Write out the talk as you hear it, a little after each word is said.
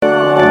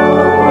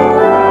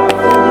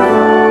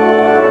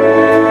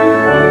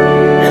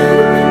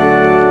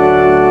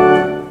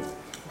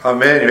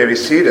Amen. You may be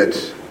seated.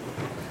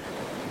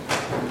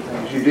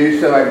 As you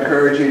do so, I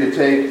encourage you to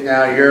take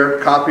now your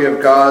copy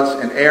of God's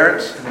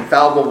inerrant and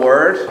infallible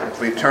word as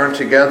we turn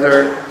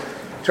together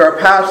to our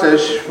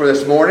passage for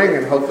this morning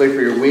and hopefully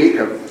for your week,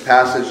 a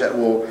passage that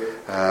will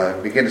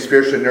begin to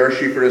spiritually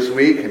nourish you for this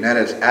week, and that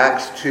is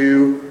Acts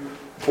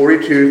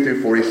 2:42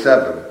 through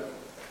 47.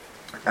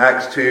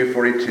 Acts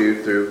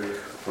 2:42 through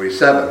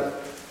 47.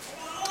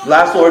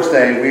 Last Lord's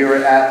Day, we were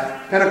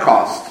at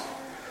Pentecost.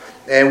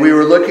 And we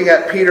were looking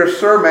at Peter's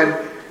sermon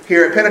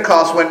here at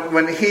Pentecost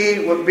when he,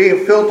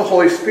 being filled with the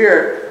Holy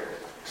Spirit,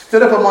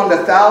 stood up among the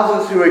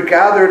thousands who had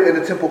gathered in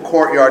the temple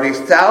courtyard.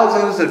 These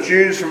thousands of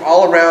Jews from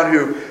all around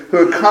who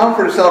had come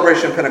for the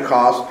celebration of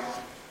Pentecost.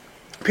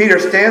 Peter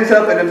stands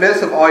up in the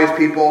midst of all these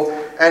people,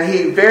 and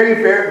he very,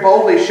 very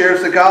boldly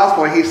shares the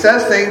gospel. And he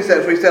says things that,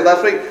 as we said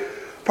last week,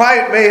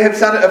 probably may have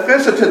sounded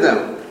offensive to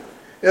them.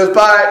 It was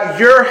by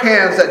your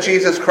hands that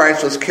Jesus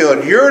Christ was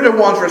killed. You're the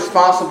ones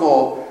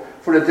responsible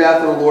for the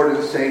death of the Lord and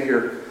the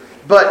Savior.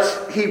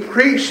 But he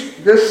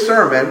preached this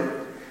sermon,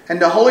 and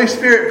the Holy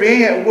Spirit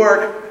being at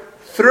work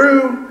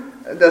through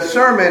the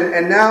sermon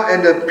and now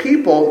and the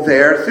people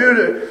there,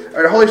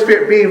 the Holy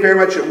Spirit being very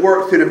much at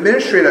work through the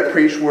ministry of that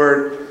preached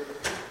word,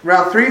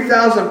 around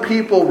 3,000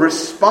 people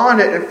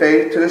responded in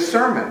faith to this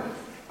sermon.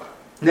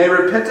 They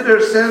repented of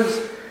their sins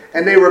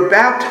and they were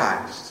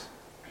baptized.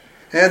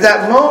 And at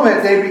that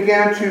moment, they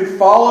began to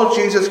follow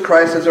Jesus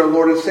Christ as our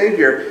Lord and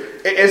Savior.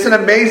 It's an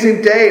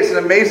amazing day. It's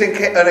an amazing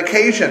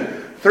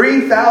occasion.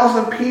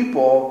 3,000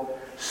 people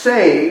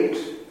saved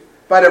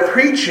by the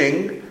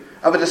preaching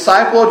of a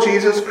disciple of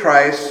Jesus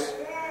Christ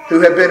who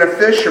had been a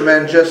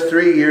fisherman just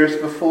 3 years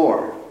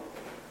before.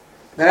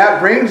 Now that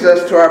brings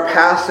us to our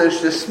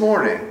passage this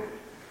morning.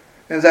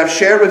 As I've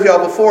shared with you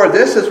all before,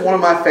 this is one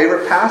of my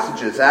favorite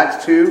passages,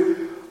 Acts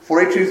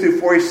 2:42 through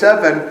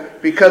 47,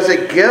 because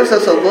it gives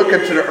us a look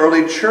into the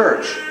early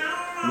church.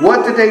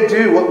 What did they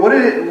do? What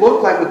did it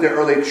look like with the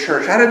early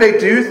church? How did they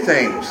do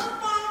things?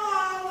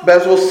 But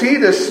as we'll see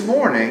this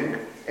morning,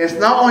 it's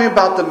not only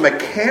about the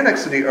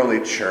mechanics of the early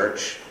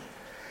church,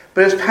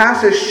 but this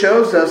passage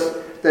shows us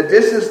that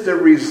this is the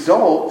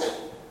result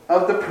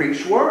of the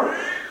preached word.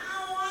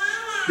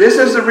 This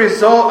is the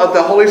result of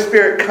the Holy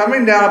Spirit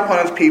coming down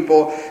upon His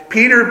people,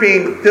 Peter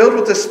being filled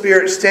with the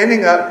Spirit,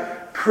 standing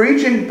up,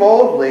 preaching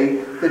boldly,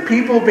 the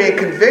people being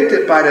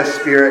convicted by the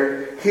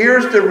Spirit.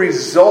 Here's the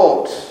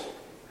result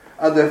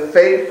of the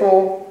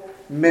faithful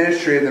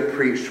ministry of the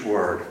preached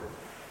word.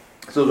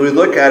 So as we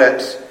look at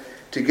it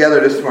together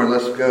this morning,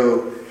 let's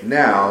go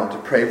now to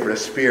pray for the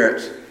Spirit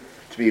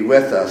to be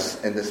with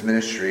us in this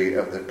ministry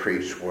of the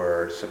preached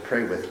word. So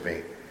pray with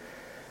me.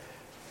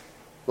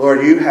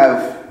 Lord, you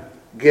have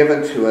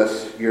given to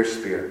us your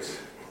Spirit.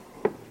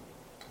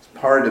 It's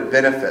part of the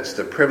benefits,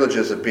 the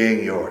privileges of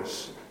being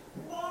yours.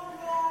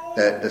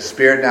 That the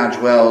Spirit now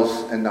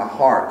dwells in the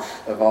hearts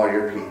of all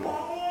your people.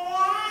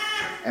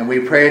 And we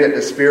pray that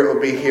the Spirit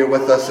will be here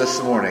with us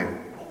this morning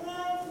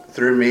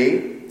through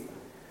me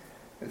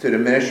and through the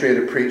ministry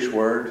of the preached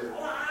word.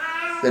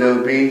 That it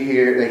will be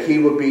here, that He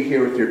will be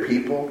here with your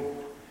people,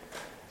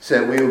 so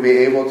that we will be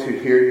able to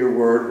hear your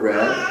word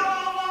read.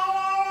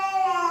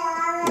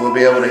 We'll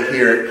be able to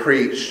hear it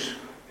preached.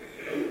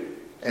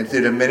 And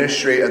through the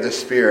ministry of the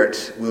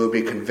Spirit, we will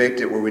be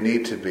convicted where we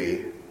need to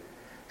be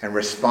and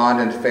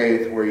respond in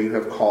faith where you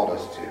have called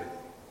us to.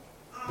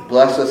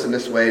 Bless us in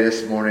this way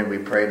this morning, we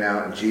pray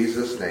now in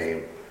Jesus'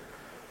 name.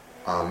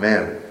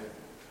 Amen.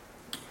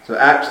 So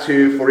Acts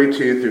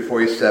 2:42 through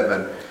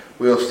 47.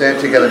 We will stand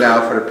together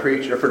now for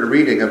the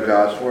reading of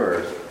God's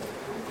word.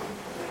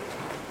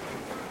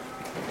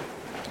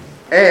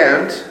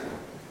 And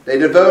they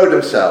devoted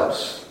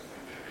themselves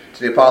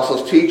to the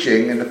apostles'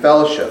 teaching and the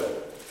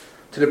fellowship,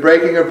 to the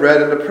breaking of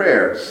bread and the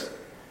prayers.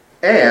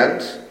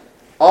 And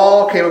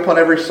all came upon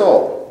every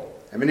soul.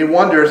 And many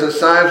wonders and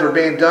signs were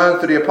being done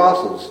through the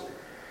apostles.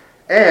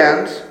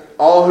 And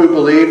all who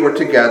believed were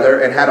together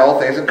and had all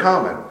things in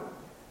common.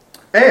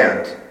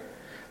 And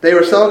they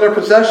were selling their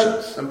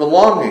possessions and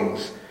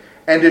belongings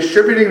and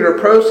distributing their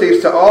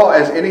proceeds to all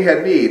as any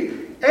had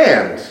need.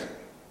 And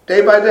day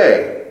by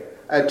day,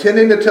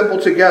 attending the temple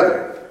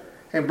together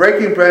and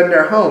breaking bread in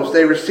their homes,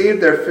 they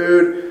received their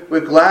food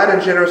with glad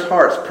and generous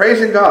hearts,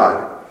 praising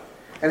God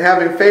and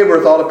having favor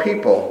with all the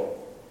people.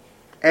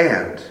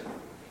 And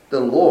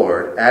the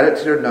Lord added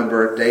to their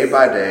number day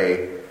by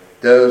day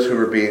those who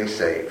were being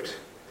saved.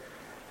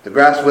 The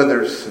grass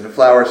withers and the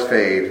flowers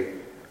fade.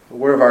 The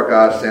word of our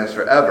God stands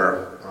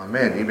forever.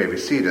 Amen. You may be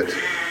seated.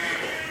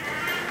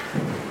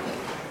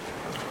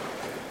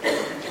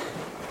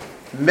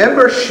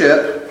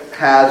 Membership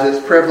has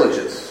its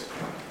privileges.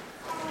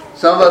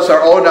 Some of us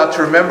are old enough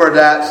to remember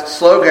that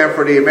slogan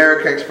for the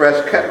American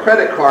Express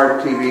credit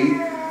card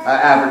TV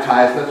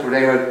advertisements, where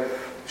they would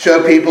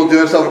show people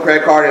doing something with a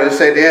credit card and they would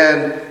say at the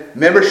end,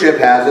 membership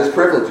has its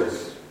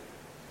privileges.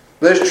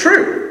 But it's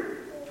true.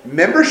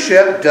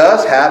 Membership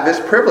does have its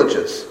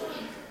privileges.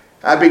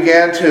 I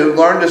began to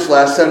learn this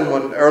lesson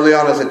early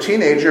on as a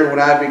teenager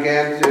when I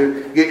began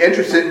to get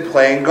interested in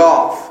playing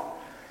golf.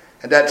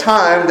 At that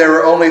time, there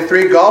were only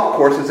 3 golf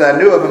courses that I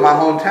knew of in my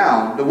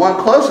hometown. The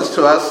one closest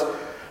to us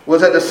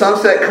was at the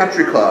Sunset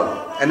Country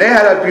Club. And they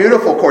had a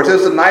beautiful course. It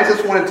was the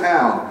nicest one in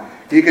town.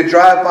 You could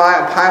drive by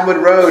on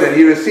Pinewood Road and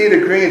you would see the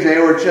greens. And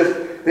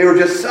they were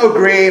just so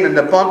green, and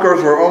the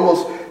bunkers were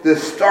almost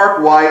this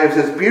stark white. It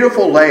was this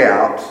beautiful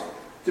layout.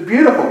 It's a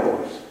beautiful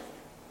course.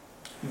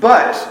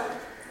 But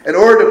in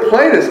order to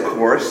play this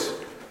course,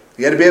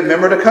 you had to be a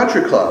member of the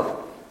country club.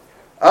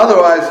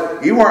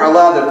 Otherwise, you weren't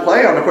allowed to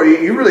play on the course.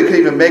 You really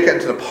couldn't even make it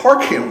into the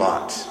parking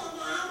lot.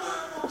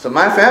 So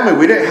my family,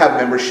 we didn't have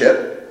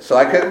membership, so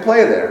I couldn't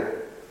play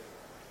there.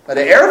 At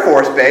the Air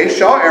Force Base,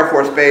 Shaw Air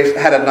Force Base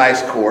had a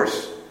nice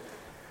course.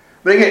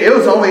 But again, it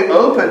was only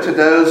open to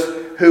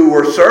those who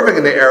were serving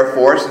in the Air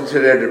Force and to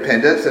their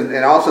dependents, and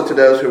also to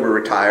those who were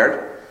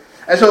retired.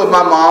 And so with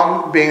my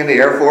mom being in the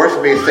Air Force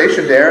and being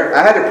stationed there,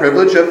 I had the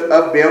privilege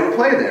of being able to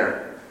play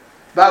there.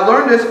 But I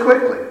learned this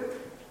quickly.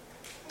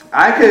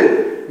 I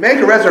could make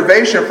a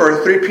reservation for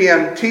a 3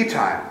 p.m. tea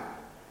time.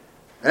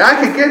 And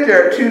I could get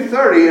there at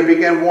 2:30 and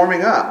begin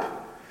warming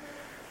up.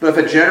 But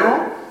if a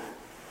general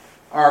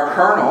or a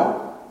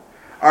colonel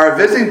or a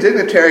visiting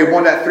dignitary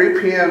wanted that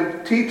 3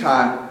 p.m. tea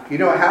time, you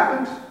know what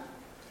happened?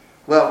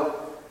 Well,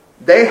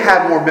 they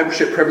had more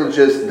membership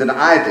privileges than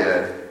I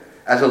did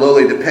as a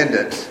lowly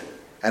dependent.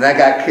 And I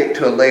got kicked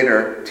to a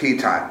later tea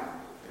time.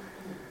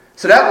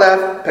 So that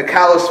left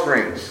Pacala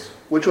Springs,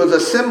 which was a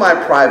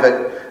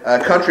semi-private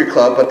country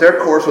club, but their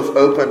course was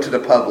open to the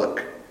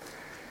public.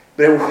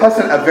 But it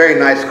wasn't a very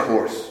nice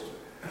course.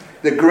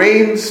 The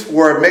greens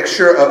were a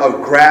mixture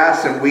of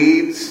grass and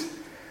weeds.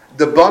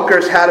 The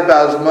bunkers had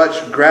about as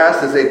much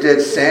grass as they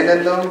did sand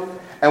in them.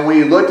 And when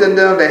you looked in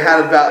them, they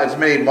had about as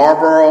many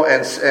Marlboro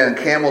and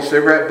Camel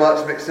cigarette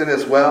butts mixed in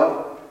as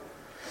well.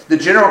 The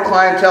general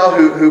clientele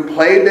who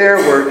played there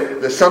were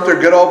the Sumter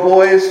good old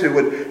boys who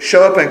would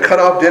show up and cut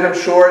off denim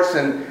shorts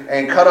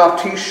and cut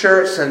off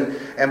T-shirts.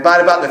 And by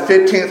about the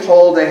 15th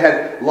hole, they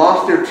had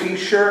lost their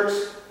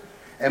T-shirts.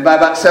 And by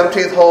about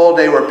 17th hole,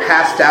 they were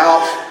passed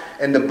out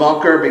in the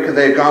bunker because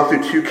they had gone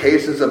through 2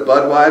 cases of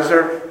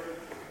Budweiser.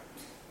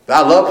 But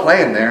I love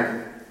playing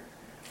there.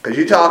 Because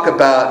you talk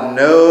about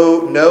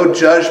no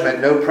judgment,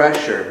 no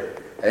pressure.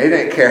 They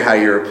didn't care how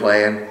you were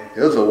playing.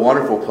 It was a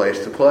wonderful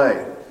place to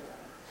play.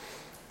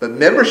 But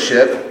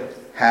membership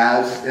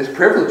has its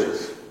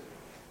privileges.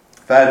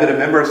 If I had been a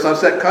member of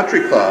Sunset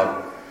Country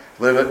Club,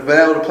 I would have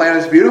been able to play on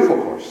this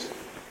beautiful course.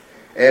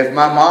 If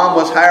my mom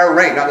was higher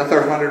ranked, not to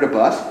throw her under the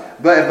bus,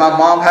 but if my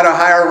mom had a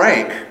higher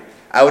rank,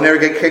 I would never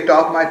get kicked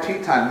off my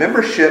tea time.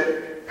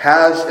 Membership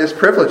has its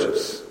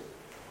privileges.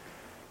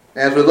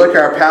 And as we look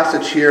at our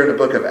passage here in the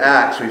book of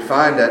Acts, we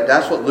find that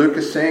that's what Luke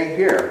is saying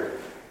here.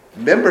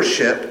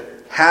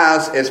 Membership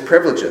has its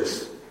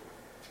privileges.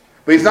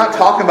 But he's not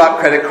talking about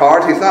credit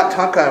cards. He's not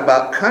talking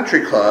about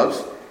country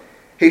clubs.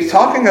 He's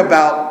talking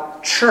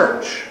about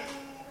church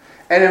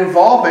and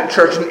involvement in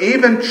church and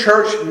even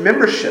church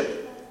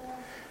membership.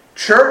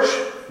 Church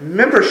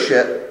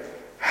membership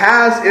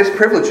has its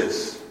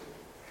privileges.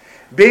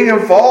 Being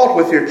involved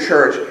with your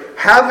church,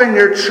 having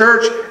your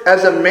church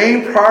as a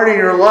main priority in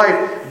your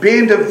life,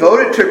 being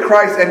devoted to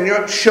Christ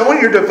and showing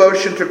your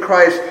devotion to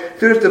Christ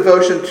through his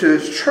devotion to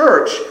his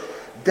church,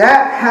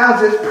 that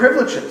has its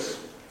privileges.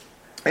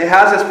 It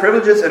has its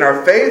privileges in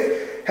our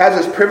faith,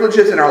 has its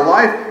privileges in our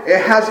life.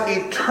 It has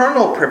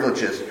eternal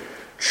privileges.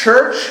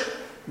 Church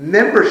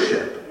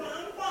membership.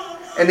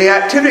 And the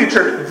activity of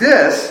church,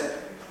 this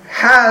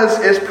has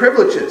its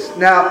privileges.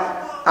 Now,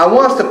 I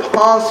want us to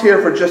pause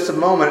here for just a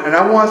moment, and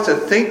I want us to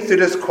think through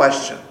this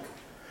question.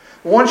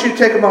 I want you to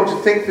take a moment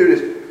to think through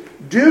this.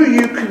 Do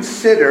you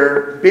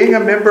consider being a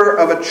member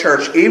of a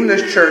church, even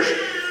this church,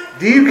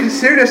 do you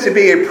consider this to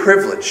be a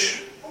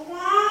privilege?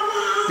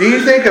 Do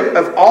you think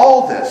of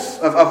all this,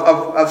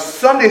 of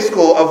Sunday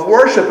school, of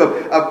worship,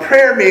 of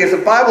prayer meetings,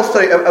 of Bible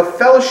study, of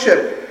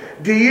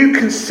fellowship? Do you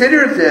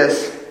consider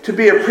this to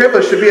be a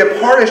privilege, to be a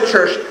part of this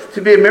church,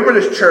 to be a member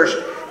of this church?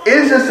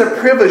 Is this a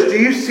privilege? Do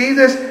you see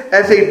this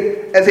as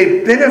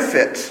a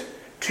benefit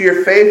to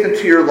your faith and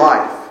to your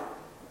life?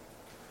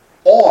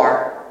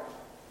 Or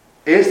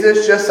is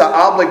this just an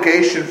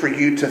obligation for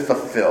you to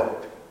fulfill?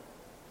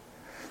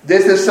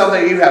 This is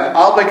something you have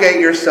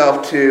obligated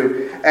yourself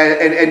to,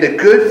 and the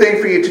good thing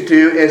for you to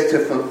do is to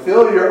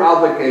fulfill your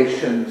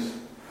obligations.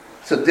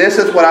 So this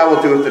is what I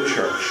will do with the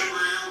church.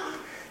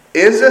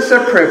 Is this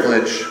a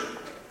privilege,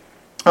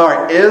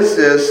 or is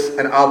this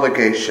an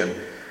obligation?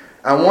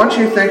 I want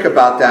you to think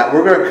about that.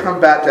 We're going to come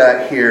back to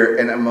that here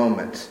in a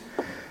moment.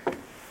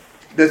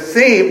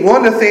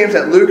 One of the themes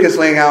that Luke is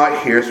laying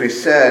out here, as we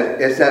said,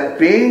 is that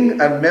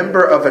being a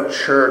member of a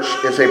church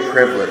is a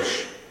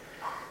privilege.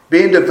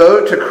 Being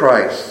devoted to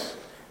Christ,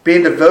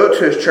 being devoted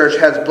to his church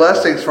has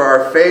blessings for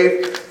our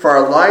faith, for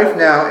our life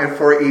now, and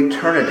for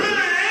eternity.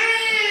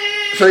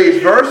 So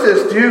these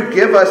verses do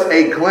give us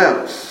a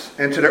glimpse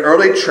into the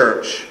early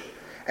church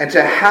and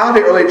to how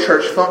the early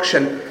church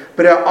functioned,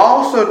 but it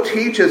also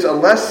teaches a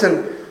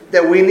lesson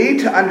that we need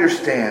to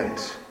understand.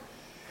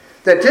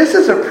 That this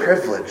is a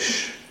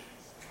privilege.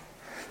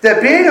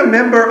 That being a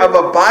member of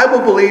a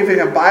Bible-believing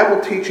and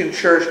Bible-teaching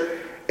church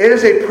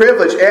is a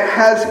privilege. It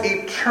has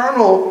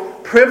eternal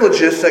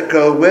privileges that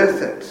go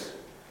with it.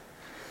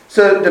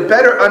 So to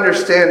better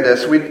understand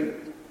this,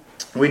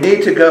 we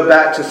need to go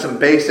back to some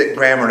basic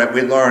grammar that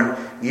we learned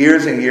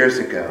years and years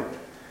ago.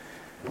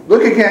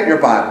 Look again at your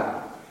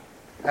Bible.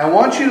 I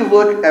want you to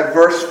look at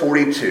verse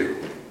 42.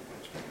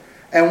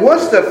 And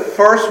what's the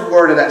first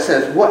word of that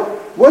sentence?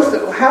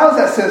 How does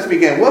that sentence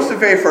begin? What's the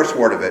very first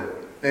word of it?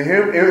 And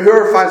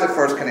whoever finds it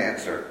first can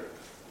answer.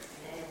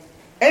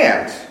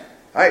 And.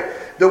 Right?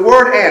 The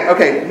word and.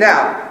 Okay,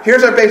 now,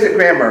 here's our basic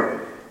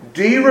grammar.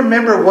 Do you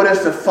remember what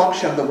is the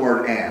function of the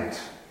word and?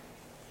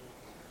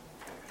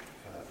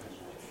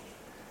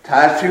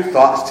 Ties two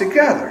thoughts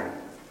together.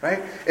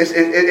 Right?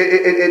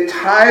 It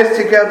ties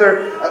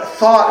together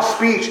thought,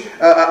 speech,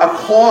 a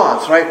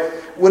clause. Right?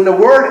 When the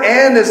word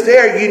and is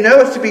there, you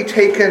know it's to be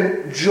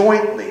taken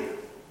jointly.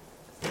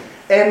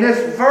 And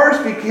this verse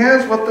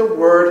begins with the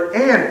word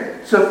and.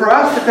 So for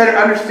us to better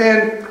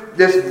understand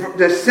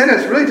this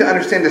sentence, really to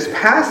understand this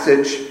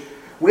passage,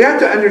 we have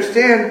to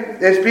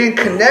understand that it's being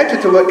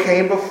connected to what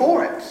came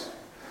before it.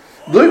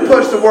 Luke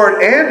puts the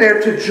word and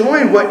there to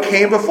join what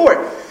came before it.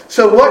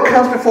 So what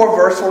comes before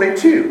verse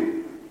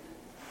 42?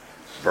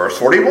 Verse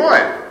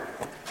 41.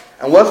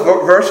 And what's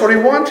verse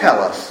 41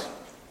 tell us?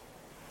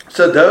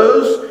 So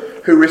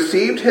those who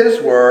received his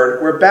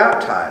word were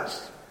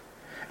baptized,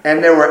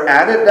 and there were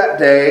added that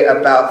day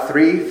about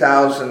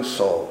 3,000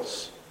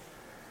 souls.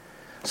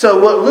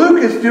 So what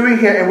Luke is doing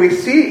here, and we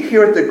see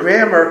here at the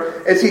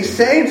grammar, is he's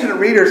saying to the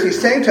readers,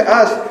 he's saying to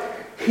us,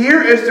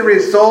 here is the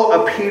result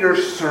of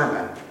Peter's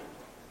sermon.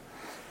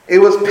 It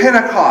was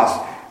Pentecost.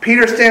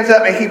 Peter stands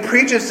up and he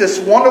preaches this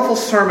wonderful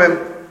sermon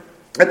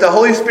that the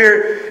Holy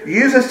Spirit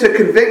uses to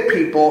convict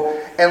people.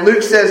 And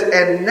Luke says,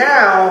 and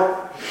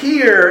now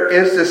here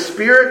is the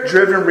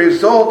Spirit-driven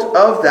result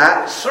of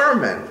that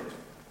sermon.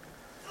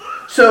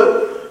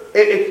 So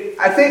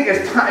I think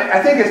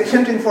it's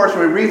tempting for us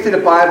when we read through the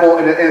Bible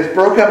and it's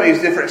broken up in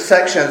these different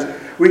sections.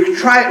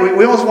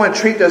 We almost want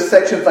to treat those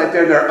sections like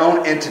they're their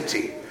own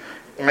entity.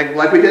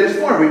 Like we did this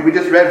morning. We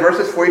just read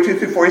verses 42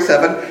 through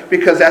 47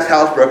 because that's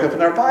how it's broken up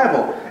in our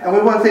Bible. And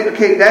we want to think,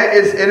 okay, that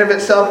is in of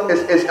itself is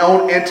its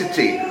own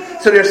entity.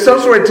 So there's some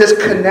sort of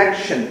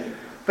disconnection.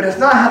 But it's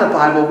not how the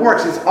Bible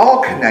works. It's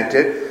all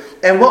connected.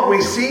 And what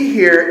we see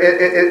here,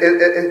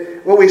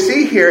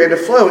 in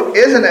the flow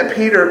isn't that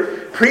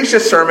Peter preached a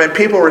sermon,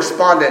 people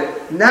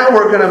responded, now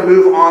we're going to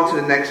move on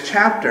to the next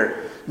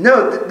chapter.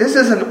 No, this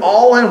is an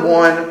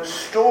all-in-one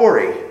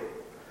story.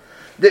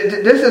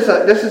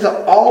 This is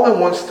an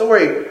all-in-one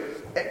story.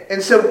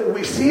 And so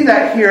we see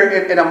that here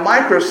in a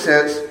micro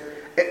sense.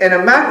 In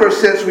a macro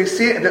sense, we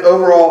see it in the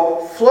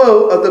overall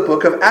flow of the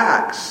book of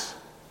Acts.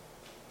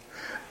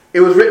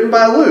 It was written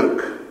by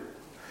Luke,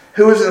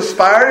 who was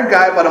inspired and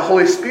guided by the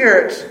Holy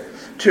Spirit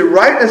to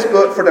write this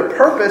book for the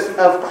purpose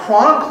of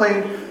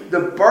chronicling the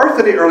birth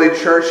of the early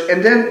church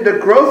and then the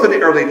growth of the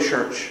early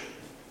church.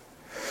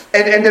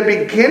 And the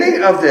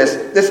beginning of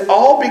this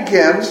all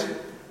begins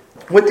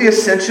with the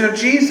ascension of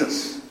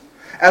Jesus.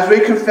 As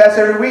we confess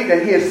every week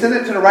that he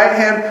ascended to the right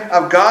hand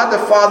of God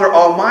the Father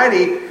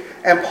Almighty,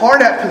 and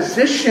part of that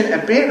position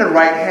of being in the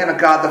right hand of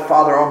God the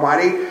Father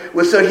Almighty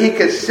was so he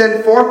could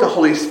send forth the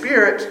Holy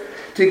Spirit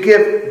to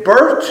give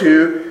birth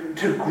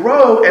to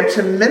grow and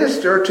to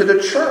minister to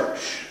the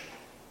church.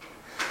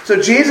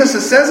 So Jesus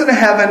ascends into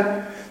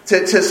heaven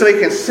so he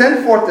can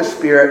send forth the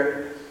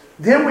Spirit.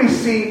 Then we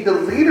see the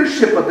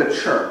leadership of the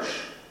church.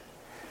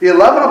 The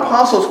 11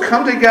 apostles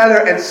come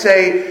together and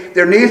say,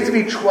 there needs to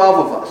be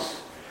 12 of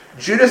us.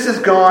 Judas is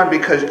gone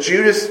because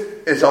Judas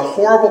is a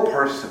horrible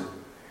person.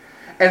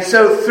 And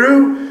so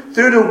through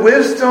the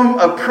wisdom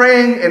of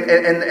praying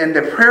and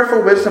the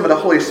prayerful wisdom of the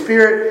Holy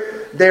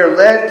Spirit, they are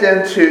led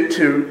then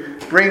to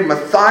bring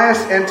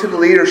Matthias into the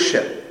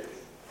leadership.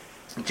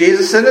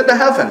 Jesus ascended to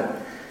heaven.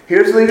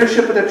 Here's the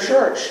leadership of the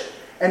church.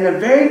 And the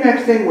very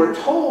next thing we're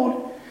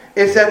told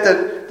is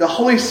that the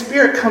Holy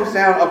Spirit comes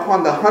down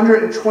upon the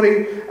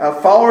 120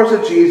 followers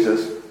of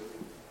Jesus.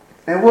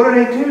 And what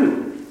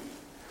do?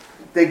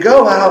 They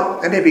go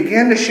out and they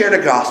begin to share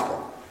the gospel.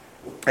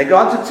 They go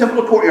out to the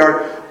temple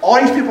courtyard,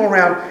 all these people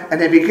around, and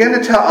they begin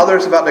to tell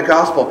others about the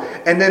gospel.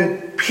 And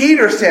then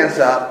Peter stands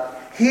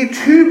up, he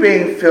too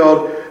being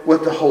filled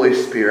with the Holy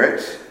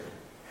Spirit,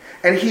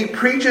 and he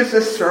preaches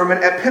this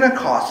sermon at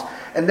Pentecost.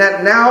 And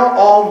that now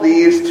all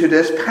leads to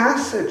this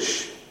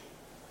passage.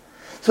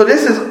 So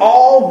this is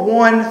all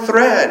one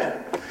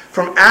thread.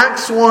 From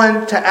Acts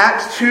 1 to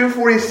Acts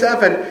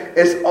 2:47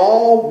 is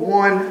all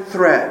one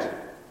thread.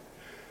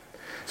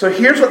 So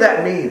here's what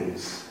that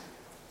means.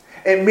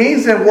 It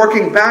means that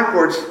working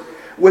backwards,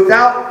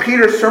 without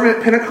Peter's sermon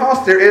at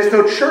Pentecost, there is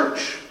no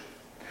church.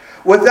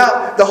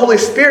 Without the Holy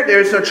Spirit,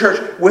 there is no church.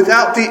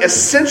 Without the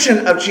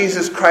ascension of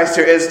Jesus Christ,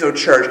 there is no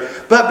church.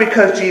 But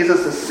because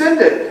Jesus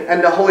ascended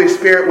and the Holy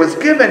Spirit was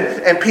given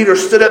and Peter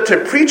stood up to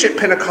preach at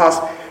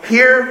Pentecost,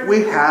 here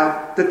we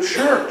have the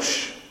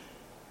church.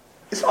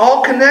 It's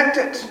all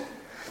connected.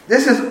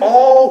 This is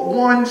all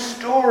one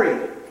story.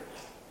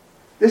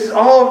 This is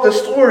all the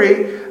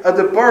story of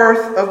the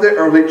birth of the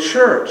early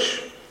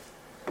church.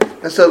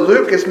 And so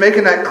Luke is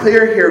making that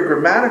clear here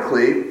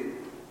grammatically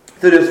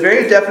through this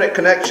very definite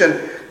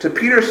connection to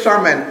Peter's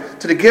sermon,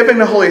 to the giving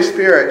of the Holy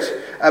Spirit,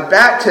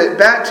 back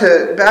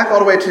all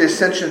the way to the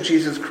ascension of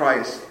Jesus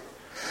Christ.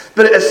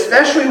 But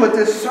especially with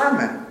this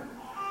sermon,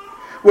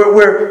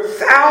 where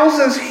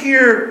thousands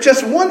hear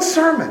just one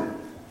sermon.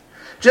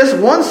 Just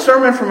one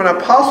sermon from an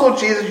apostle of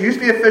Jesus who used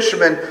to be a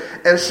fisherman,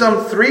 and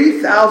some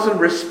 3,000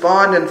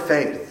 respond in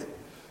faith.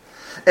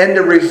 And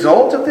the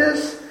result of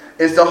this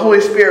is the Holy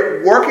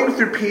Spirit working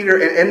through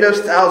Peter and in those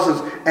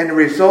thousands, and the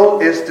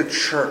result is the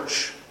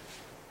church.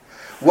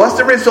 What's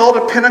the result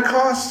of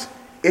Pentecost?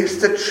 It's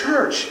the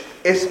church.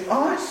 It's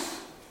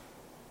us.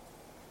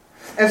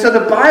 And so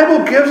the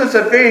Bible gives us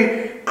a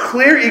very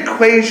clear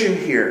equation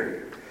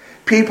here.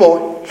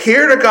 People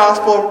hear the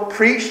gospel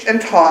preached and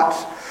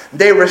taught.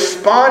 They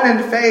respond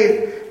in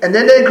faith, and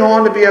then they go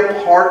on to be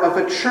a part of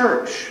a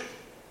church.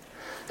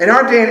 In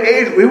our day and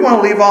age, we want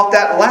to leave off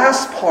that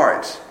last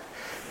part.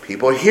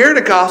 People hear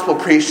the gospel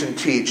preached and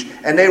teach,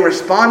 and they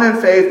respond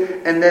in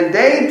faith, and then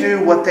they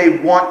do what they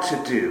want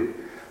to do.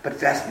 But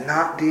that's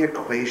not the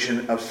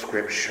equation of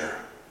Scripture.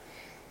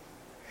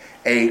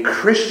 A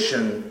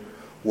Christian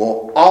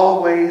will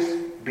always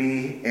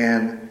be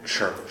in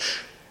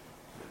church.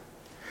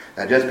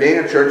 Now, just being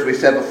in church, we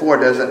said before,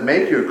 doesn't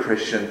make you a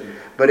Christian,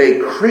 but a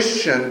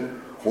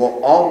Christian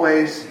will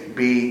always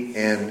be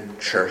in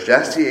church.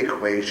 That's the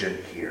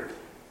equation here.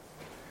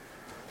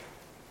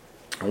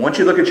 I want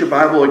you to look at your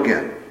Bible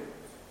again.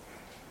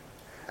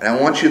 And I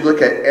want you to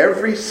look at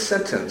every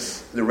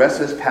sentence, the rest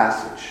of this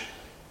passage.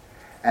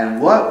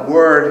 And what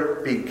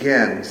word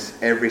begins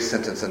every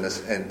sentence in this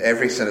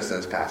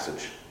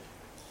passage?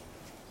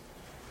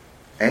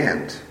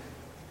 And.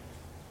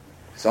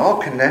 It's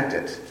all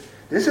connected.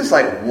 This is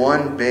like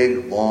one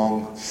big,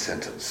 long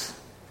sentence.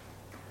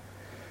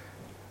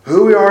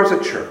 Who we are as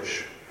a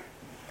church.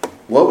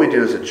 What we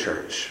do as a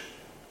church.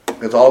 It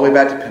goes all the way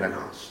back to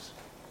Pentecost.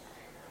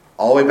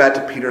 All the way back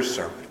to Peter's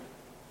sermon.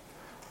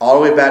 All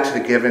the way back to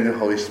the giving of the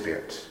Holy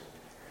Spirit.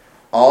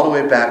 All the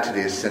way back to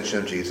the ascension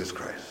of Jesus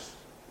Christ.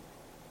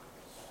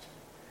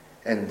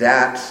 And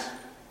that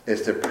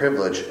is the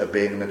privilege of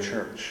being in the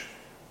church.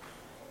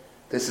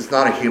 This is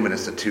not a human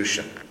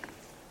institution.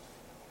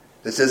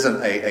 This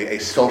isn't a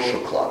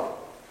social club.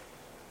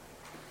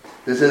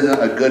 This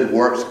isn't a good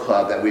works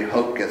club that we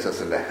hope gets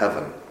us into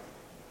heaven.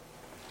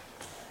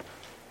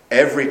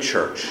 Every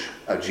church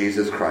of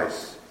Jesus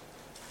Christ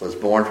was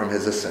born from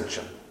his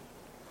ascension,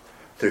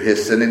 through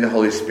his sending the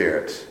Holy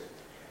Spirit,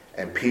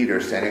 and Peter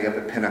standing up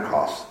at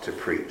Pentecost to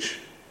preach.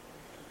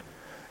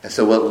 And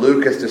so what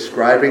Luke is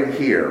describing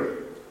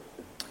here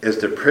is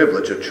the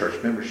privilege of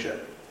church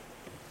membership.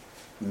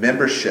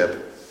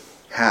 Membership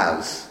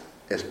has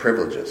its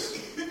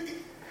privileges.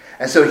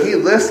 And so he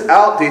lists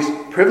out these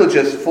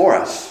privileges for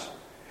us.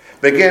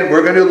 But again,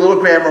 we're going to do a little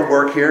grammar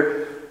work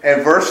here.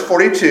 In verse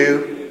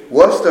 42,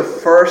 what's the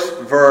first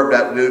verb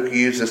that Luke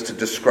uses to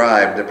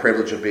describe the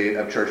privilege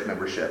of church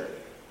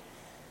membership?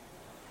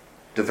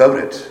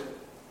 Devoted.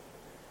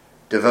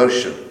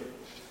 Devotion.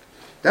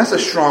 That's a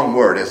strong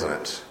word, isn't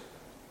it?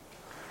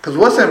 Because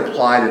what's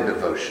implied in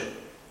devotion?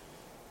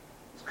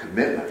 It's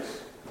commitment.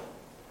 It's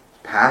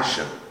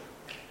passion.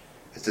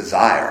 It's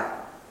desire.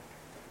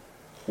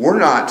 We're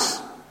not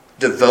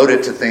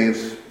devoted to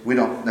things we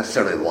don't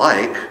necessarily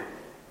like.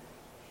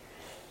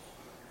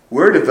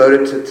 We're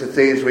devoted to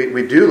things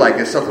we do like.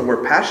 It's something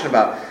we're passionate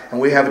about and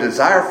we have a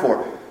desire for.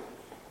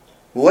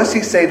 Well, what's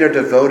he say they're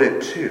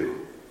devoted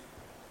to?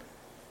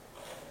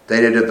 They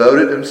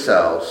devoted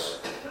themselves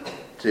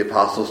to the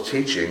apostles'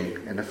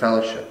 teaching and the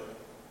fellowship,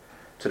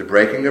 to the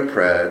breaking of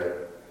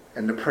bread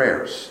and the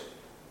prayers.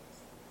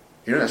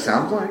 You know what that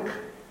sounds like?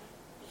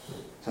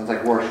 Sounds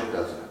like worship,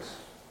 doesn't it?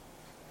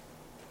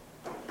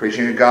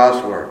 Preaching of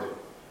God's word.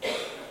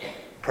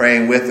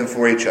 Praying with and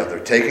for each other.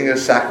 Taking of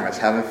sacraments.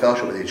 Having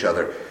fellowship with each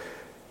other.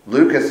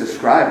 Luke is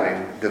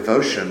describing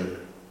devotion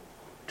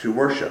to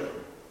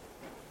worship.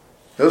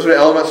 Those are the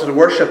elements of the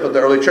worship of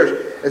the early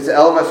church. It's the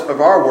elements of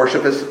our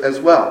worship as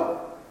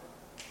well.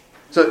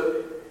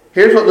 So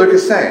here's what Luke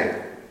is saying.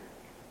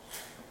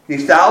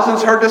 These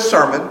thousands heard the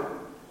sermon.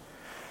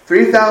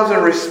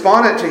 3,000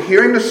 responded to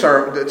hearing the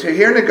sermon, to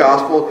hearing the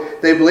gospel.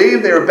 They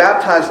believed, they were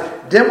baptized.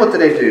 Then what did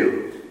they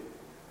do?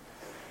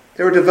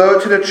 They were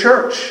devoted to the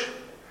church.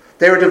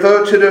 They were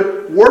devoted to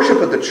the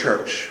worship of the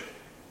church.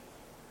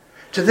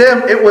 To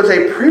them, it was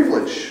a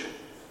privilege.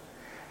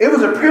 It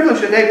was a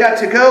privilege that they got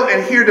to go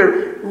and hear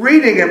the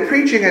reading and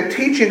preaching and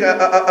teaching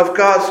of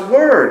God's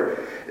word.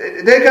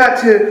 They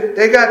got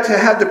to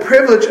have the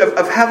privilege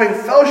of having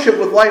fellowship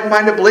with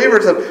like-minded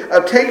believers,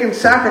 of taking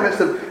sacraments,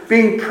 of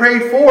being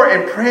prayed for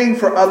and praying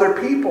for other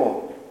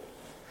people.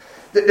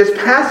 This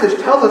passage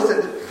tells us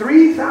that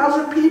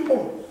 3,000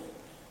 people,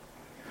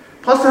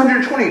 plus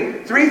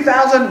 120,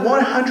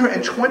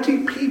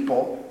 3,120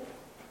 people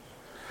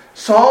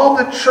saw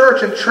the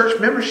church and church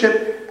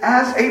membership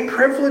as a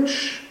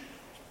privilege.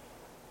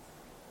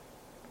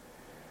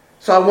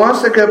 So I want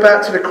us to go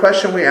back to the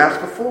question we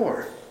asked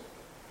before.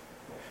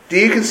 Do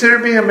you consider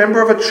being a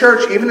member of a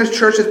church, even this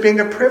church, as being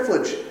a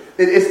privilege?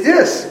 It's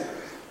this.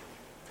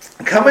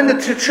 Coming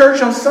to church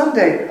on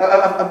Sunday,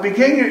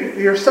 beginning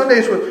your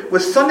Sundays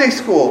with Sunday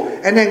school,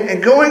 and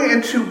then going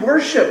into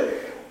worship.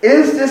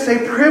 Is this a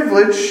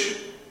privilege,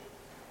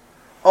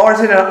 or is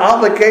it an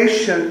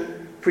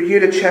obligation for you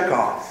to check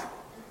off?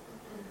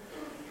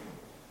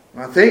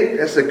 I think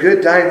that's a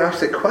good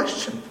diagnostic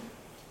question.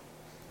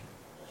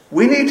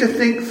 We need to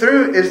think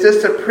through, is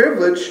this a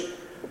privilege,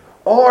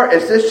 or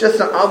is this just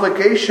an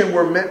obligation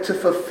we're meant to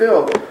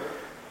fulfill?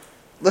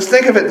 Let's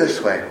think of it this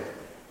way.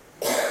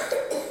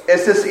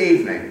 It's this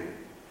evening.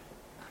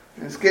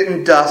 It's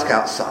getting dusk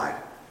outside.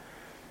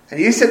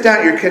 And you sit down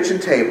at your kitchen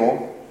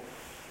table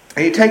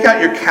and you take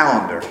out your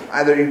calendar.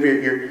 Either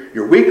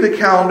your weekly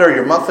calendar,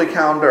 your monthly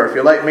calendar, or if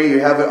you're like me, you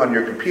have it on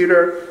your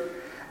computer.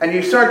 And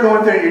you start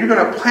going through, you're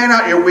going to plan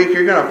out your week,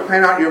 you're going to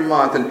plan out your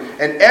month. And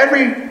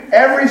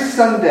every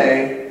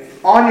Sunday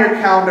on your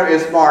calendar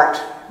is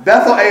marked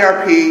Bethel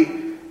ARP,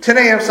 10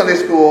 a.m. Sunday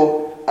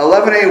school,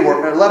 11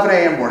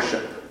 a.m.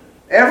 worship.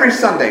 Every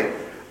Sunday.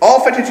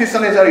 All 52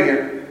 Sundays out of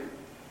year.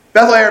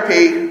 Bethel ARP,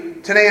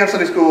 10 a.m.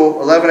 Sunday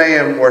school, 11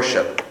 a.m.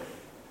 worship.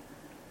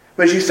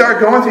 But as you start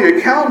going through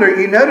your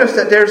calendar, you notice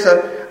that there's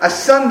a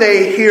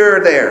Sunday here or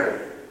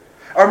there.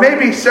 Or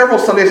maybe several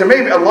Sundays, or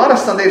maybe a lot of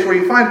Sundays where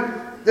you find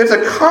there's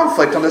a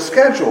conflict on the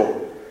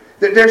schedule.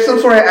 There's some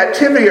sort of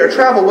activity or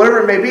travel, whatever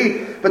it may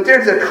be, but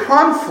there's a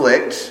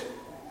conflict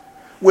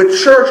with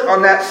church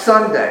on that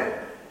Sunday.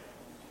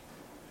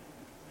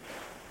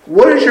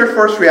 What is your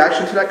first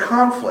reaction to that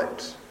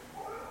conflict?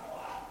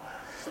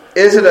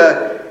 Is it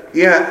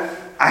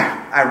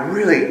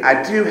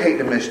I do hate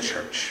to miss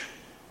church.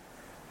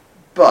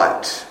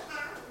 But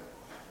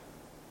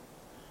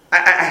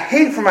I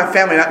hate for my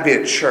family not to be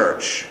at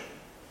church.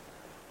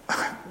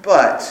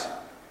 But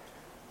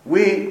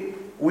we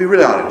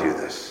really ought to do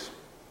this.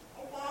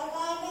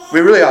 We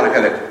really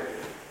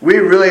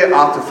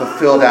ought to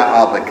fulfill that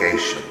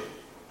obligation.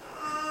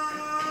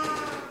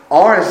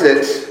 Or is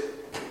it,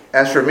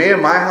 as for me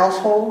and my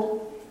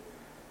household,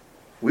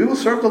 we will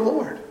serve the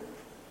Lord.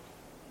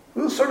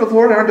 We will serve the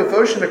Lord in our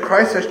devotion to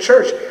Christ as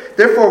church.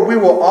 Therefore, we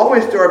will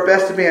always do our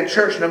best to be in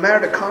church, no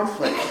matter the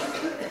conflict.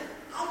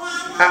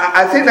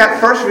 I think that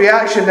first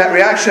reaction, that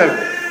reaction of,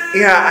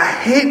 I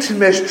hate to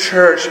miss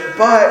church,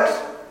 but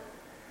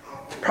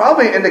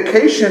probably an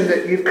indication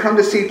that you've come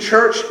to see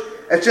church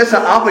as just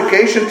an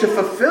obligation to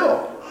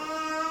fulfill.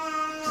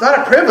 It's not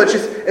a privilege,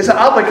 it's an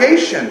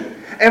obligation.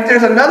 And if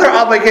there's another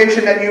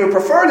obligation that you would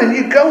prefer, then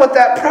you go with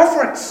that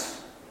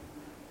preference.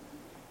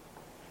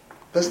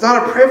 But it's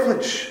not a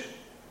privilege.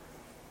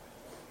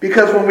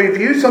 Because when we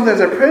view something as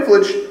a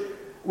privilege,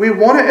 we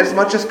want it as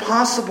much as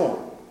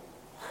possible.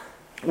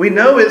 We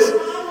know it's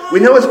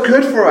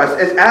good for us.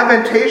 It's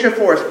advantageous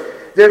for us.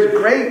 There's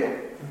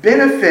great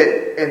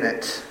benefit in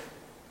it.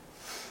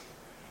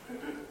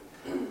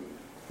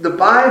 The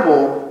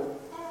Bible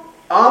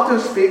often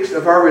speaks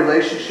of our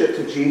relationship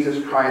to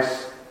Jesus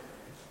Christ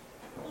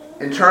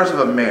in terms of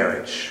a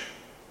marriage.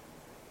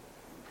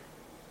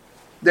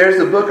 There's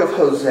the book of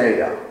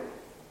Hosea.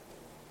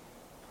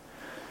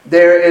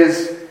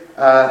 There's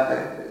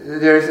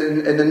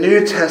in the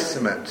New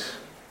Testament,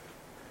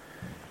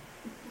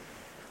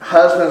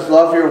 husbands,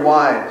 love your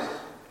wives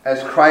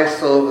as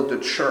Christ loved the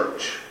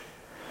church.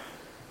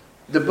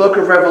 The book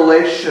of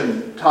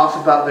Revelation talks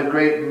about the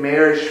great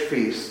marriage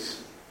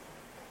feast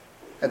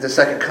at the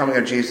second coming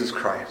of Jesus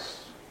Christ.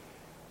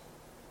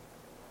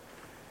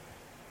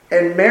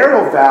 And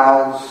marital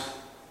vows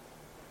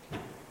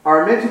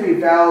are meant to be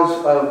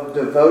vows of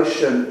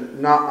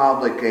devotion, not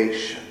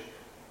obligation.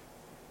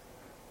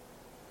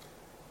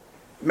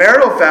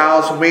 Marital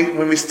vows,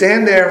 when we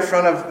stand there in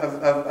front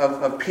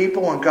of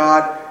people and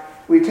God,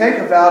 we take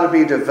a vow to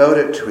be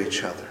devoted to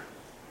each other.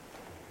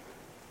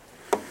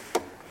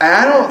 And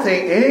I don't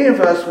think any of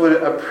us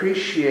would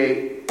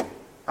appreciate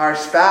our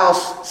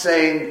spouse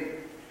saying,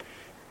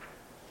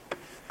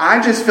 I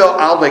just feel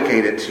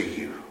obligated to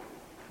you.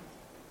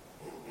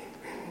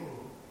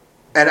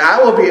 And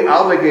I will be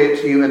obligated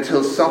to you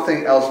until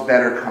something else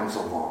better comes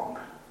along.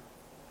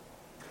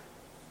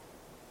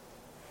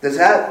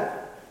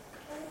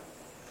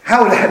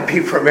 How would that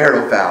be for a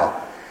marital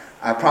vow?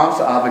 I promise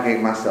to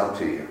obligate myself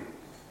to you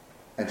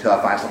until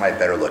I find somebody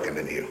better looking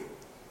than you.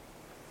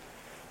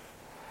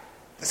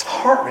 It's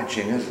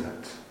heart-wrenching, isn't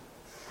it?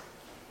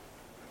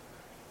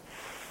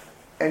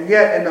 And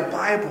yet in the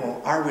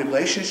Bible, our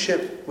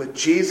relationship with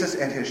Jesus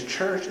and His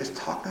church is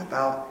talking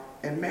about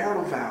in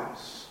marital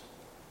vows.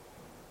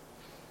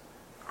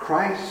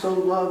 Christ so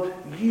loved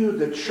you,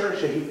 the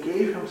church, that He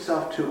gave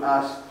Himself to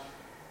us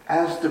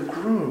as the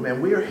groom,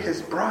 and we are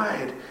His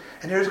bride.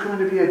 And there's going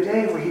to be a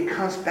day where He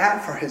comes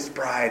back for His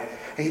bride.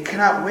 And He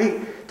cannot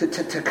wait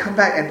to come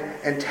back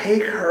and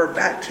take her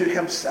back to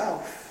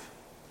Himself.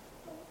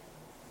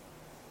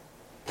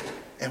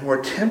 And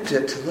we're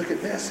tempted to look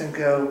at this and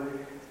go,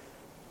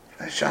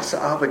 that's just an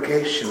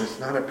obligation.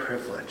 It's not a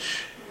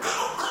privilege.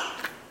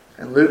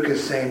 And Luke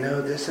is saying,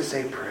 no, this is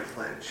a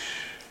privilege.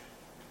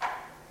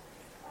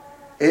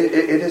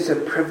 It is a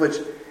privilege.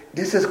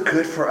 this is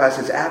good for us.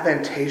 It's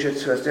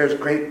advantageous to us. There's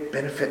great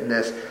benefit in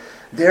this.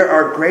 There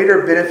are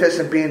greater benefits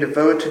in being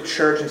devoted to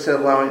church instead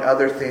of allowing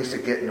other things to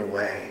get in the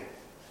way.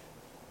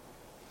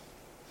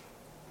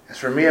 As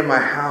for me and my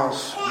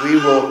house, we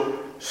will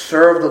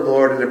serve the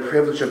Lord in the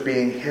privilege of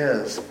being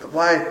His. But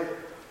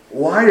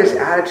why this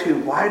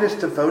attitude? Why this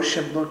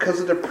devotion? Because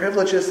of the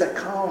privileges that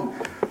come.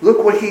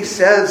 Look what he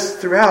says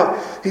throughout.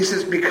 He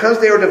says,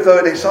 because they were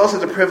devoted, they saw this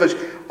as a privilege.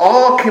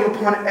 All came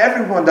upon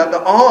everyone. The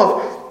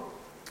all of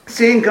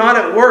seeing God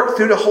at work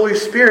through the Holy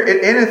Spirit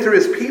in and through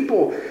His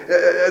people.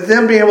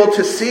 Them being able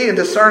to see and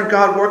discern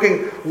God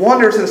working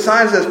wonders and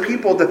signs as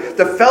people.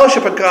 The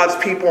fellowship of God's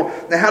people.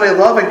 And how they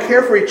love and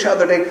care for each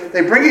other.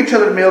 They bring each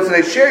other meals and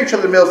they share each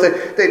other meals.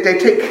 They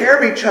take care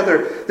of each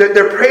other.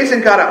 They're praising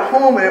God at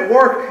home and at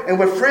work and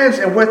with friends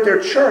and with their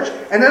church.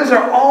 And those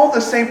are all the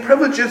same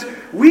privileges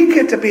we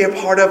get to be a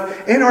part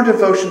of in our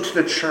devotion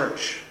to the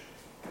church.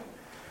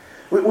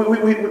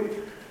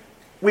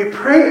 We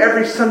pray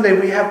every Sunday.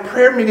 We have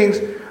prayer meetings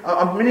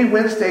on many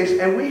Wednesdays,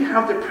 and we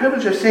have the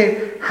privilege of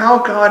seeing how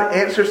God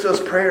answers those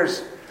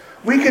prayers.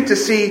 We get to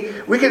see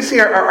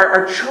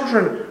our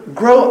children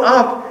grow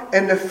up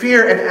in the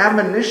fear and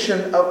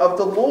admonition of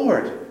the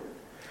Lord.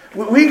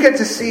 We get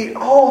to see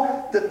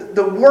all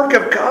the work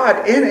of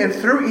God in and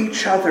through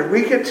each other.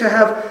 We get to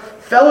have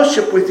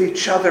fellowship with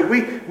each other.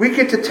 We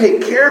get to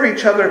take care of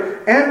each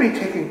other and be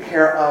taken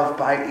care of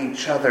by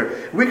each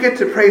other. We get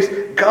to praise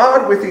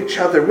God with each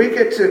other. We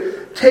get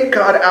to take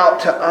God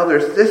out to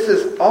others. This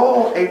is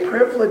all a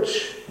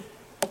privilege.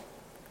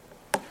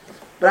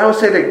 But I would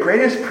say the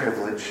greatest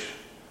privilege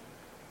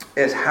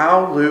is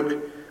how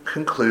Luke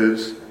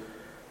concludes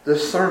the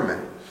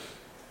sermon.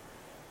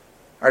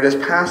 Or this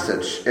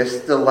passage. It's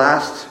the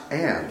last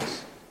and.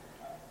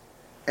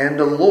 And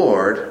the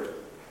Lord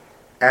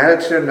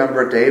added to their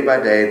number day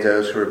by day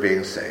those who were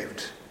being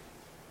saved.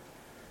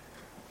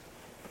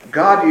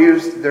 God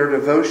used their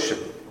devotion.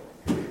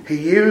 He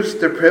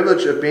used the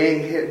privilege of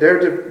being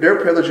their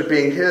privilege of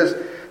being His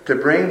to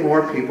bring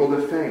more people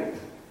to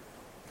faith.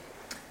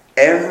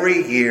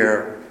 Every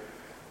year,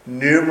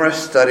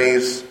 numerous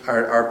studies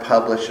are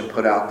published and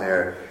put out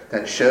there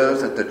that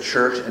shows that the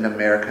church in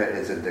America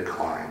is in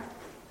decline.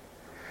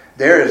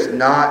 There is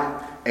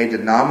not a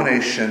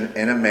denomination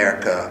in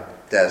America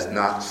that is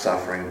not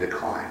suffering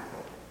decline.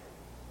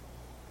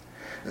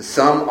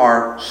 Some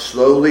are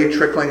slowly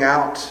trickling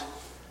out.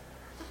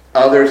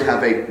 Others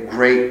have a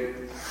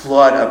great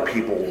flood of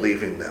people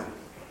leaving them.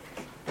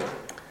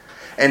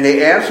 And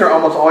the answer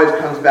almost always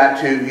comes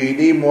back to you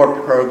need more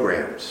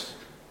programs.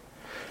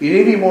 You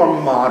need to be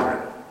more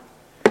modern.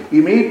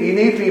 You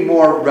need to be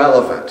more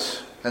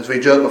relevant. As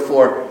we joked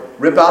before,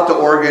 rip out the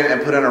organ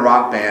and put in a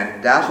rock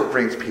band. That's what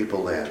brings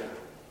people in.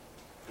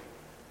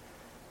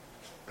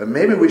 But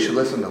maybe we should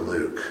listen to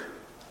Luke.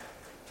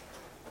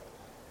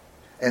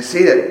 And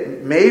see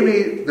that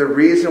maybe the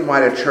reason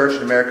why the church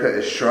in America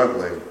is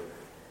struggling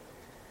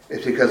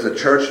is because the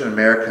church in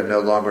America no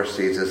longer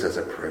sees this as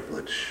a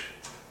privilege.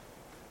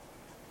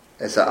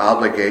 It's an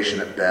obligation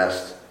at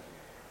best.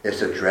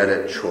 It's a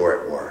dreaded chore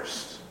at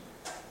worst.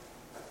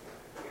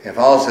 If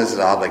all this is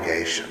an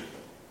obligation,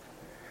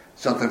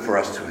 something for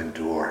us to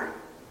endure,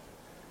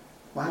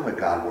 why would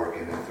God work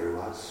in and through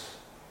us?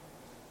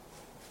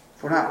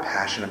 If we're not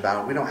passionate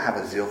about it, we don't have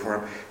a zeal for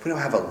Him, if we don't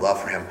have a love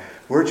for Him,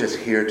 we're just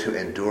here to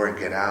endure and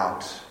get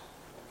out.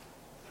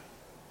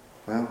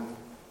 Well,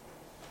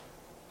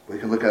 we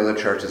can look at other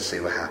churches and see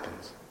what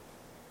happens.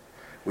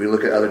 We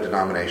look at other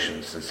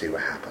denominations and see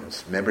what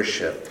happens.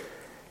 Membership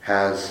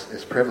has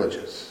its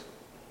privileges.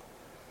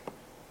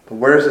 But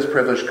where does this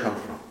privilege come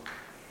from?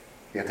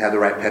 You have to have the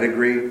right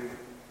pedigree,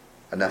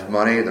 enough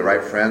money, the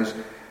right friends,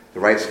 the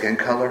right skin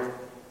color.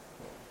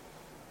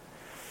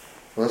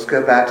 Well, let's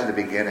go back to the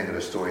beginning of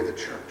the story of the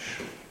church.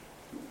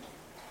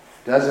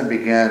 It doesn't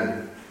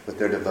begin with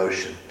their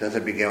devotion. It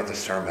doesn't begin with the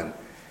sermon.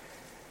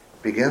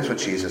 It begins with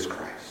Jesus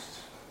Christ.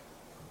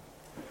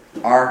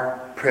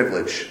 Our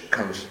privilege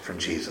comes from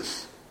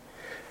Jesus.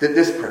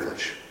 This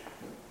privilege,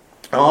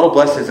 and all the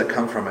blessings that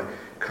come from it,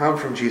 come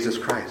from Jesus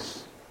Christ.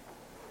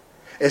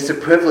 It's a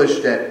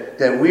privilege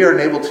that we are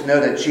able to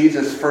know that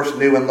Jesus first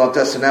knew and loved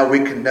us, and now we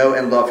can know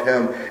and love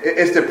Him.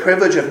 It's the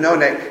privilege of knowing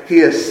that He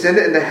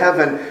ascended into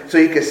heaven so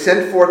He can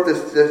send forth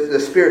the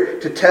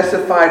Spirit to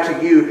testify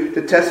to you,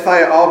 to testify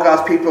to all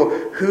God's people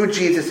who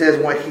Jesus is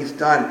and what He's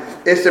done.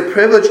 It's the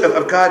privilege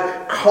of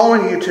God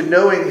calling you to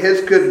knowing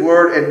His good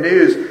word and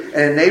news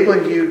and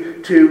enabling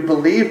you to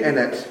believe in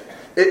it.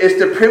 It's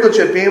the privilege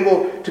of being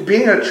able to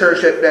be in a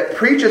church that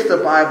preaches the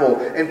Bible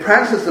and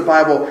practices the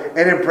Bible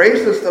and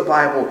embraces the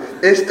Bible.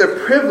 It's the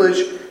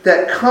privilege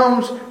that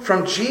comes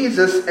from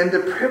Jesus and the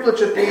privilege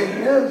of being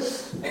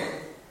His.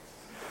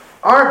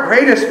 Our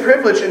greatest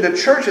privilege in the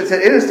church is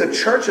that it is the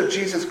church of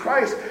Jesus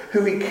Christ,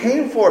 who He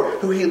came for,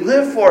 who He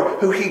lived for,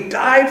 who He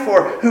died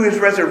for, who He was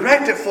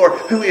resurrected for,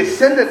 who He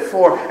ascended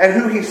for, and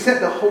who He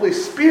sent the Holy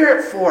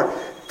Spirit for.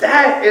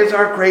 That is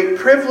our great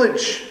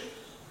privilege.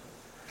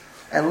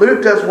 And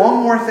Luke does one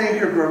more thing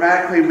here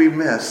grammatically we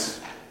miss.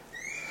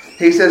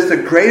 He says the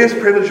greatest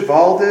privilege of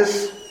all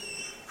this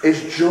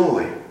is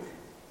joy.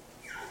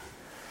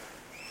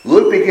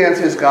 Luke begins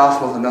his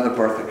gospel with another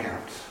birth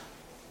account.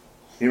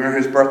 You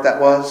remember whose birth that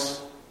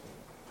was?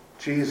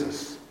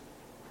 Jesus.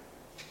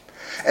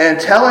 And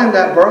telling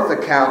that birth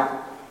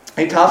account,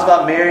 he talks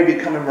about Mary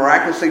becoming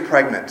miraculously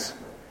pregnant.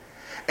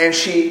 And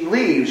she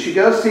leaves. She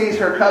goes sees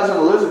her cousin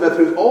Elizabeth,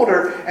 who's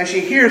older, and she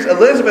hears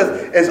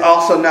Elizabeth is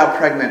also now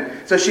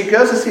pregnant. So she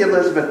goes to see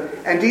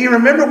Elizabeth. And do you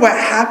remember what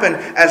happened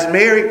as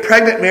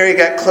pregnant Mary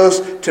got close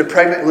to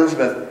pregnant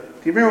Elizabeth?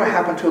 Do you remember what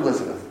happened to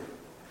Elizabeth?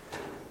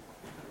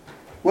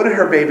 What did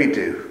her baby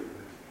do?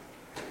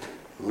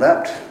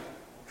 Leapt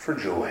for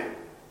joy.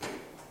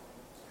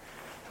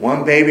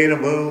 One baby in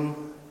the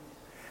womb,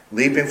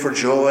 leaping for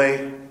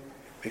joy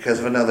because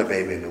of another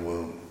baby in the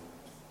womb.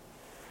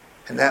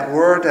 And that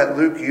word that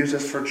Luke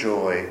uses for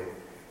joy,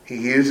 he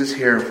uses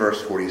here in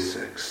verse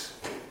 46.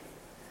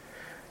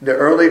 The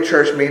early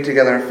church meeting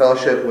together in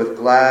fellowship with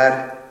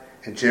glad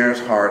and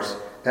generous hearts.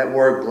 That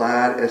word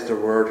glad is the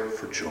word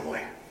for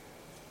joy.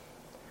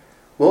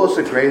 What was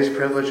the greatest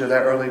privilege of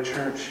that early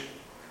church?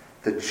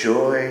 The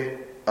joy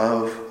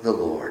of the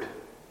Lord.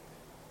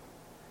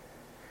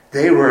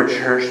 They were a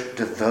church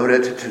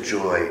devoted to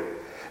joy.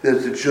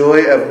 There's the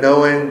joy of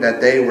knowing that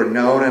they were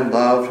known and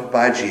loved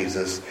by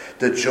Jesus.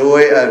 The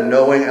joy of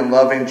knowing and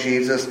loving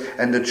Jesus,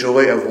 and the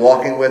joy of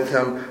walking with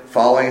him,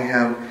 following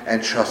him,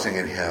 and trusting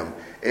in him.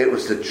 It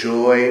was the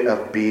joy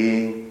of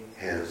being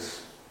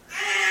his.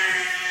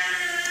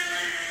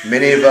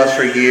 Many of us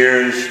for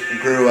years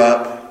grew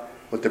up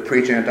with the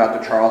preaching of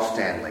Dr. Charles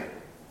Stanley.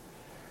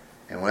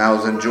 And when I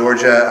was in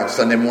Georgia on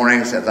Sunday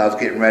mornings, as I was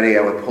getting ready,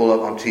 I would pull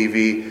up on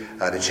TV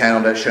the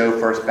channel that showed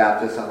First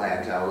Baptist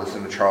Atlanta. I would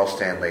listen to Charles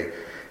Stanley.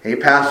 And he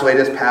passed away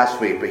this past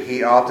week, but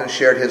he often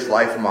shared his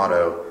life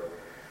motto: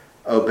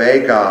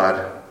 obey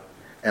God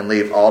and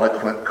leave all the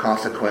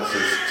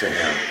consequences to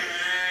him.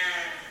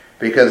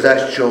 Because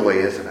that's joy,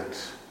 isn't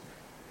it?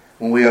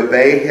 When we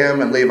obey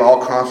him and leave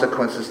all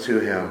consequences to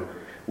him,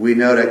 we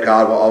know that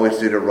God will always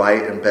do the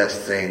right and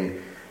best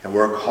thing. And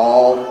we're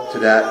called to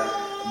that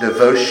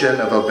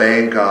devotion of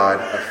obeying God,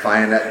 of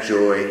finding that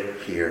joy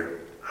here.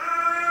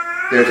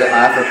 There's an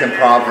African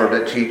proverb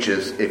that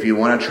teaches, if you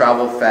want to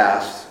travel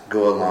fast,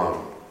 go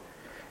alone.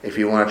 If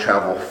you want to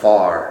travel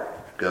far,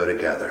 go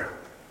together.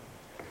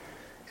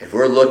 If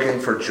we're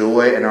looking for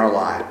joy in our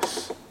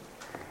lives,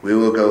 we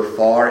will go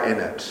far in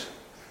it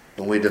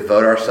when we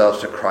devote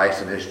ourselves to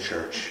Christ and his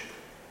church.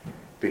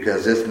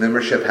 Because this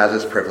membership has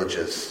its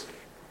privileges,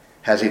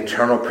 has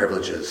eternal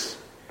privileges,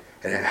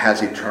 and it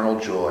has eternal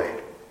joy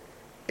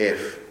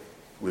if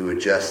we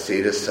would just see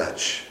it as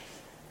such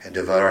and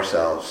devote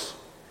ourselves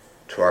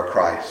to our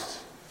Christ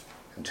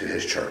and to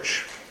his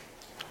church.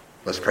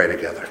 Let's pray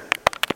together.